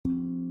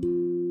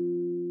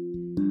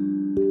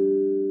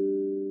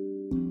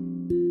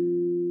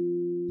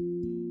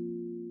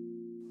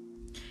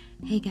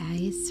Hey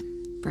guys,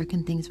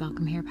 Broken Things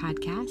Welcome Here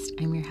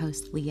podcast. I'm your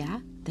host,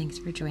 Leah. Thanks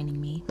for joining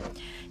me.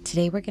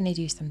 Today we're going to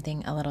do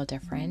something a little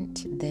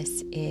different.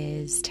 This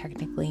is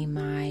technically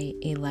my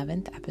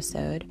 11th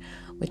episode,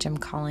 which I'm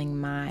calling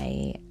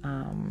my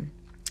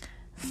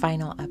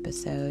final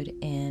episode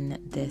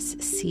in this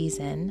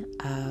season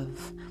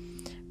of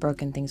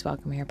Broken Things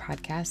Welcome Here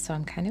podcast. So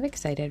I'm kind of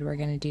excited. We're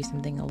going to do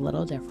something a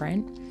little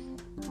different.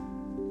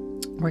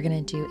 We're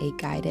going to do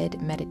a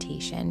guided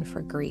meditation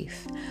for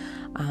grief.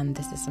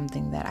 This is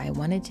something that I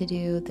wanted to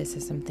do. This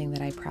is something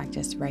that I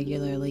practice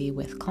regularly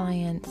with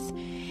clients,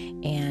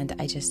 and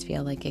I just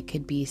feel like it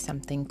could be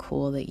something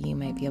cool that you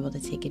might be able to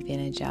take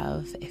advantage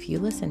of if you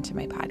listen to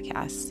my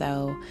podcast.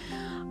 So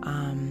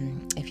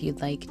if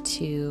you'd like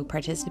to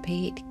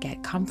participate,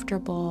 get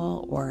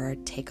comfortable or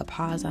take a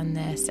pause on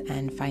this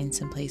and find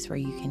some place where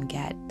you can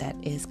get that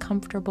is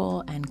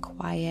comfortable and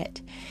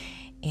quiet,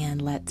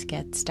 and let's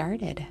get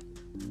started.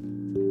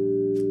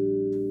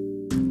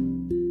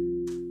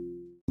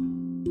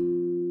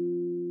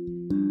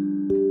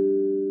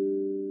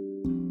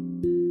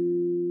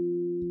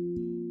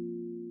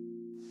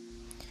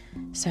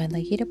 So I'd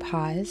like you to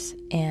pause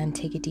and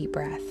take a deep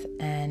breath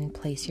and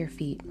place your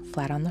feet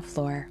flat on the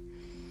floor.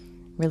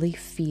 Really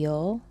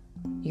feel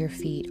your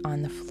feet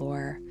on the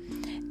floor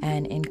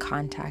and in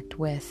contact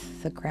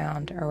with the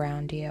ground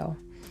around you.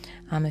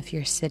 If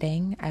you're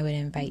sitting, I would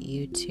invite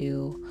you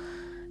to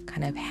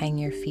kind of hang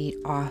your feet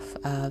off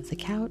of the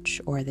couch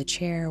or the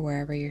chair,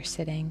 wherever you're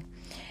sitting,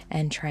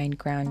 and try and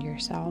ground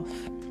yourself.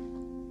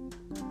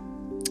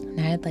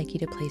 Now I'd like you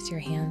to place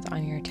your hands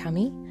on your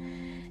tummy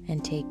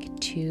and take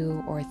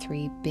 2 or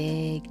 3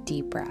 big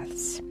deep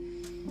breaths.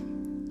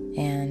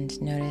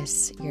 And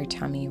notice your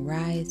tummy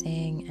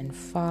rising and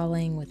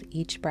falling with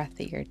each breath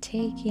that you're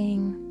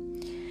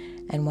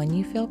taking. And when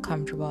you feel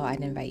comfortable,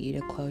 I'd invite you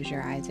to close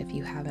your eyes if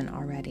you haven't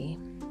already.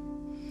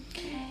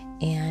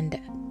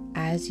 And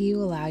as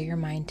you allow your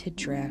mind to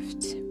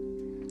drift,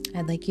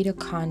 I'd like you to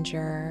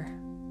conjure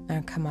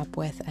or come up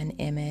with an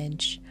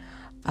image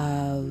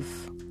of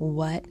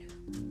what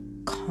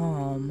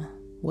calm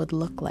would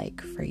look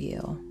like for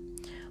you,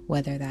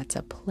 whether that's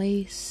a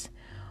place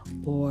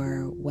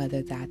or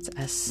whether that's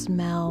a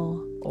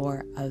smell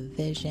or a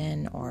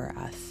vision or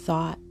a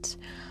thought,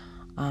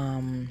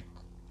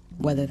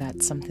 whether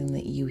that's something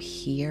that you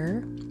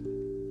hear.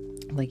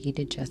 I'd like you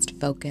to just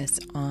focus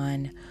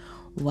on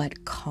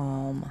what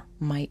calm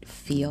might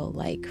feel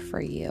like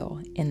for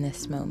you in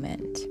this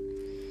moment,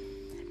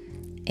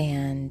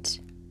 and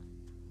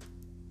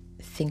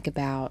think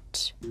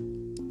about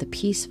the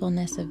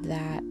peacefulness of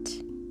that,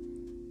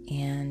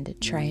 and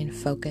try and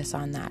focus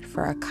on that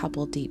for a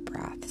couple deep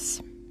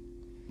breaths.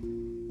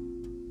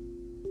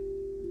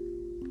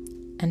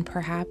 And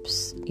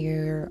perhaps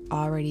you're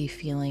already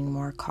feeling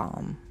more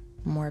calm,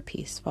 more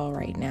peaceful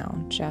right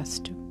now,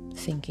 just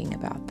thinking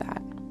about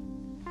that.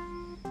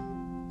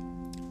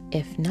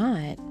 If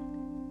not,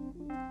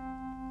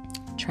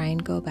 try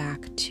and go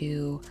back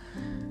to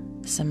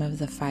some of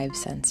the 5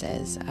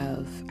 senses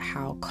of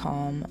how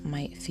calm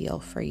might feel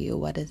for you.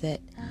 What does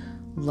it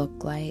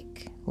look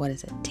like? What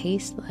does it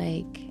taste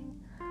like?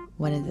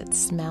 What does it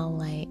smell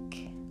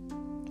like?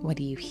 What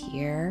do you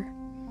hear?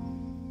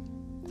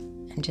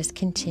 And just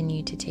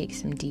continue to take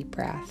some deep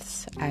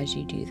breaths as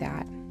you do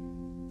that.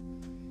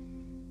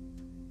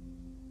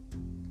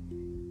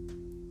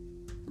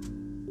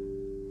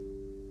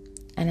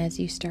 And as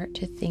you start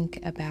to think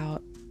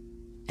about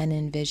and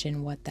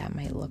envision what that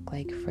might look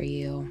like for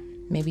you,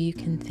 maybe you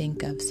can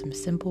think of some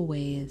simple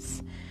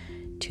ways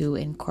to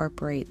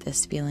incorporate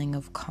this feeling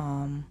of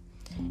calm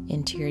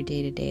into your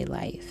day-to-day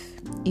life,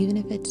 even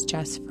if it's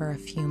just for a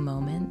few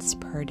moments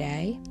per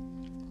day.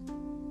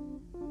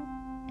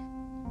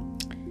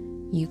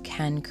 You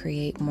can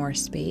create more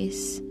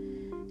space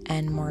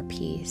and more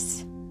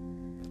peace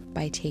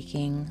by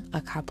taking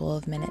a couple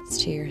of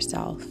minutes to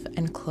yourself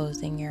and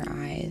closing your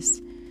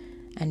eyes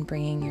and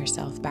bringing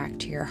yourself back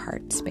to your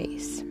heart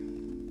space.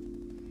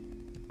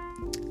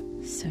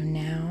 So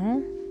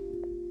now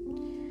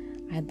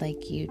I'd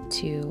like you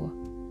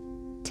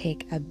to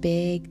take a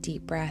big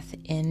deep breath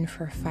in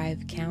for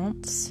 5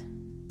 counts.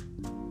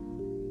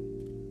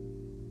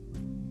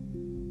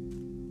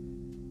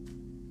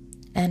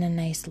 And a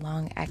nice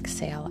long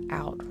exhale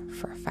out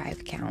for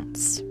 5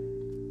 counts.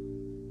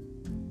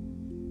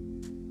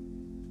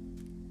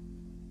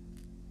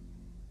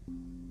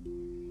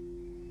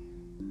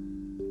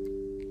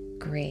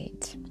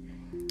 Great.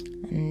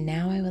 And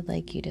now I would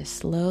like you to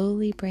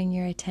slowly bring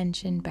your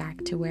attention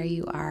back to where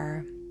you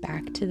are,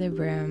 back to the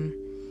room,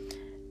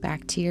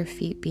 back to your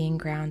feet being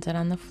grounded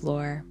on the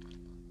floor.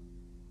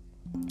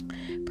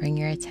 Bring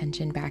your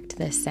attention back to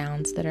the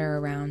sounds that are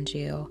around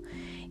you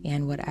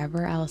and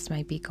whatever else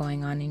might be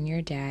going on in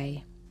your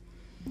day.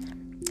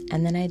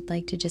 And then I'd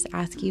like to just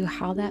ask you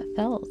how that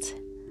felt.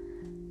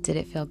 Did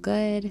it feel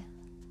good?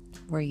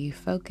 Were you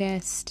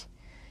focused?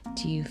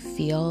 Do you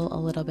feel a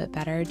little bit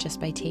better just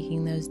by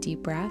taking those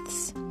deep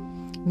breaths?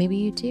 Maybe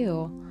you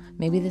do.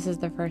 Maybe this is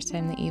the first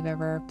time that you've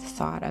ever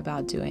thought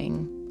about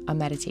doing a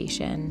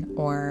meditation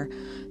or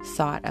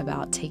thought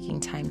about taking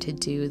time to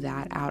do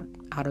that out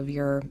of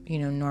your,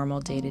 normal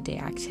day-to-day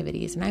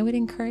activities. And I would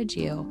encourage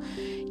you,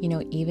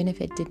 even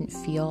if it didn't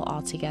feel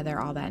altogether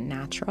all that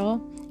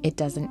natural, it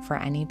doesn't for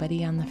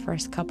anybody on the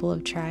first couple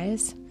of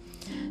tries.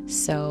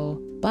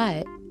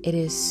 But it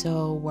is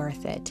so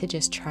worth it to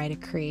just try to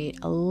create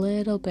a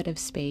little bit of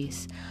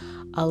space,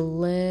 a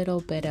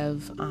little bit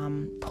of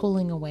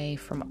pulling away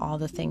from all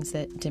the things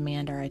that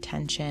demand our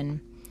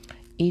attention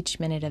each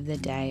minute of the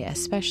day,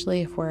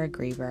 especially if we're a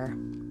griever.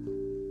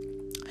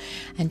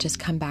 And just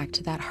come back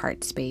to that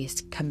heart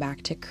space, come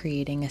back to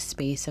creating a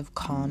space of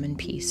calm and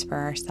peace for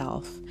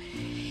ourselves,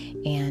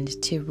 and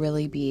to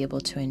really be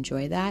able to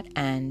enjoy that.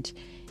 And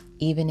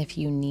even if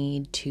you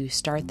need to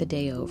start the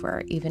day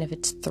over, even if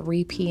it's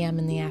 3 p.m.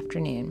 in the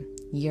afternoon,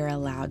 you're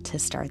allowed to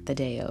start the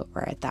day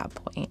over at that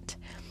point.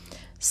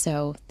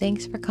 So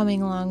thanks for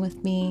coming along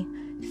with me.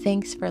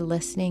 Thanks for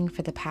listening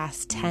for the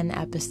past 10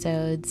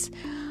 episodes.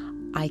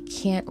 I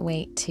can't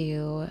wait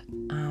to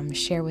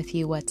share with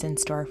you what's in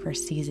store for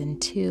season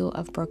 2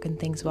 of Broken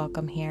Things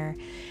Welcome Here.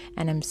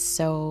 And I'm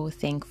so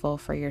thankful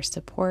for your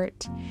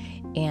support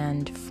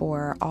and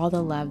for all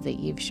the love that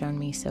you've shown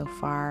me so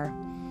far.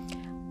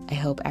 I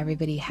hope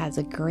everybody has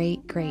a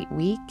great, great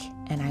week,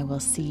 and I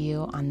will see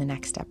you on the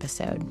next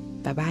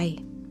episode. Bye-bye.